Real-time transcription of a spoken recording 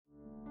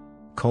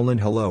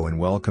Hello and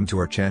welcome to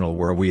our channel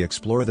where we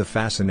explore the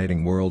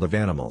fascinating world of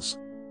animals.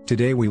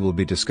 Today we will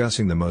be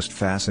discussing the most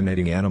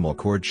fascinating animal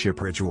courtship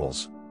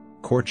rituals.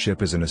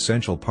 Courtship is an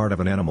essential part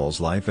of an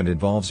animal's life and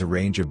involves a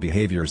range of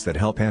behaviors that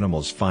help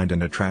animals find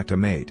and attract a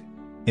mate.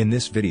 In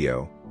this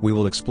video, we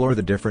will explore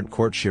the different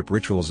courtship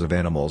rituals of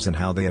animals and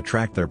how they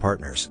attract their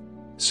partners.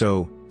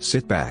 So,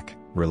 sit back,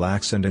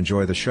 relax and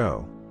enjoy the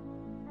show.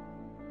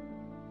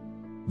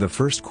 The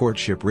first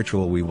courtship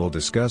ritual we will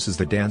discuss is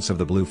the dance of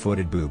the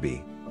blue-footed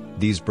booby.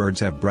 These birds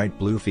have bright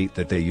blue feet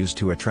that they use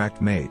to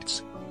attract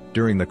mates.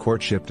 During the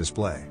courtship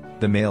display,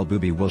 the male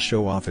booby will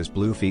show off his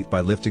blue feet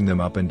by lifting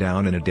them up and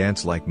down in a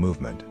dance-like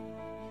movement.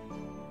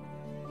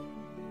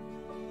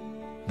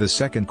 The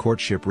second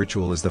courtship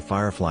ritual is the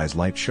fireflies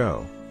light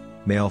show.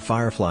 Male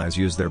fireflies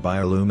use their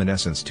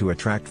bioluminescence to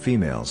attract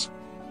females.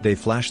 They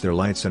flash their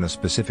lights in a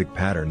specific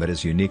pattern that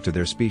is unique to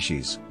their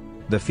species.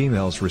 The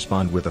females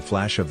respond with a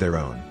flash of their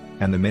own,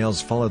 and the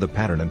males follow the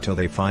pattern until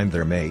they find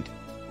their mate.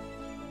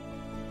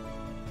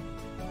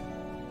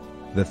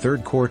 The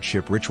third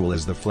courtship ritual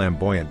is the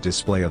flamboyant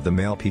display of the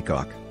male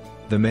peacock.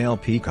 The male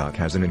peacock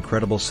has an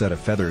incredible set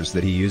of feathers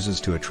that he uses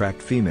to attract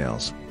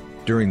females.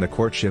 During the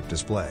courtship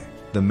display,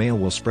 the male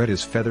will spread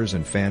his feathers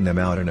and fan them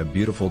out in a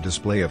beautiful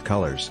display of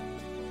colors.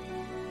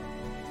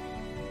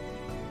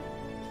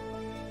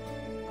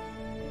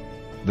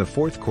 The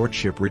fourth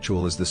courtship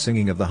ritual is the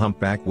singing of the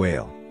humpback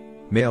whale.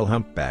 Male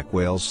humpback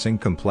whales sing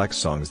complex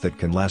songs that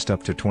can last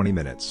up to 20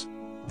 minutes.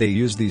 They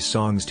use these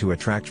songs to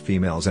attract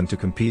females and to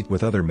compete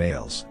with other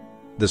males.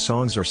 The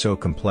songs are so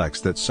complex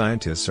that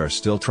scientists are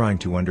still trying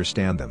to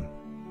understand them.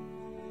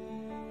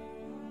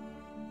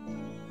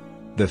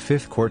 The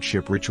fifth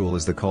courtship ritual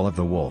is the call of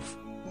the wolf.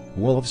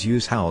 Wolves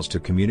use howls to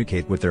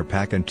communicate with their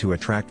pack and to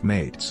attract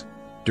mates.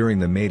 During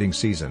the mating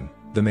season,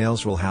 the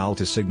males will howl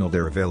to signal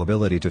their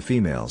availability to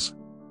females.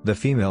 The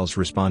females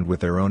respond with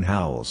their own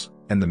howls,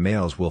 and the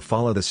males will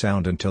follow the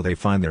sound until they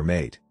find their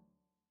mate.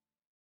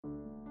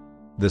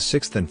 The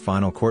sixth and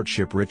final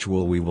courtship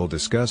ritual we will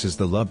discuss is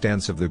the love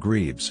dance of the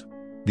grebes.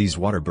 These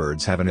water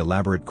birds have an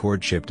elaborate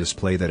courtship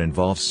display that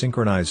involves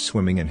synchronized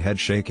swimming and head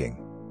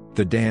shaking.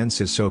 The dance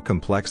is so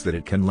complex that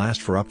it can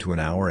last for up to an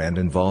hour and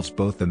involves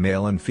both the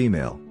male and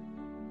female.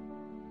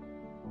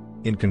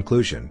 In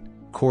conclusion,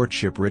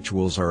 courtship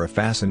rituals are a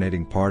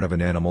fascinating part of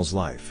an animal's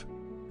life.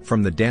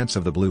 From the dance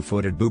of the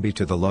blue-footed booby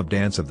to the love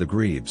dance of the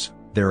grebes,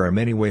 there are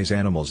many ways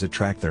animals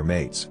attract their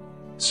mates.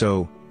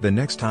 So, the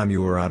next time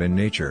you are out in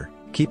nature,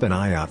 keep an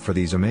eye out for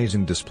these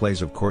amazing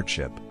displays of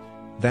courtship.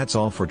 That's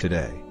all for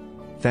today.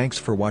 Thanks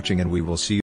for watching and we will see you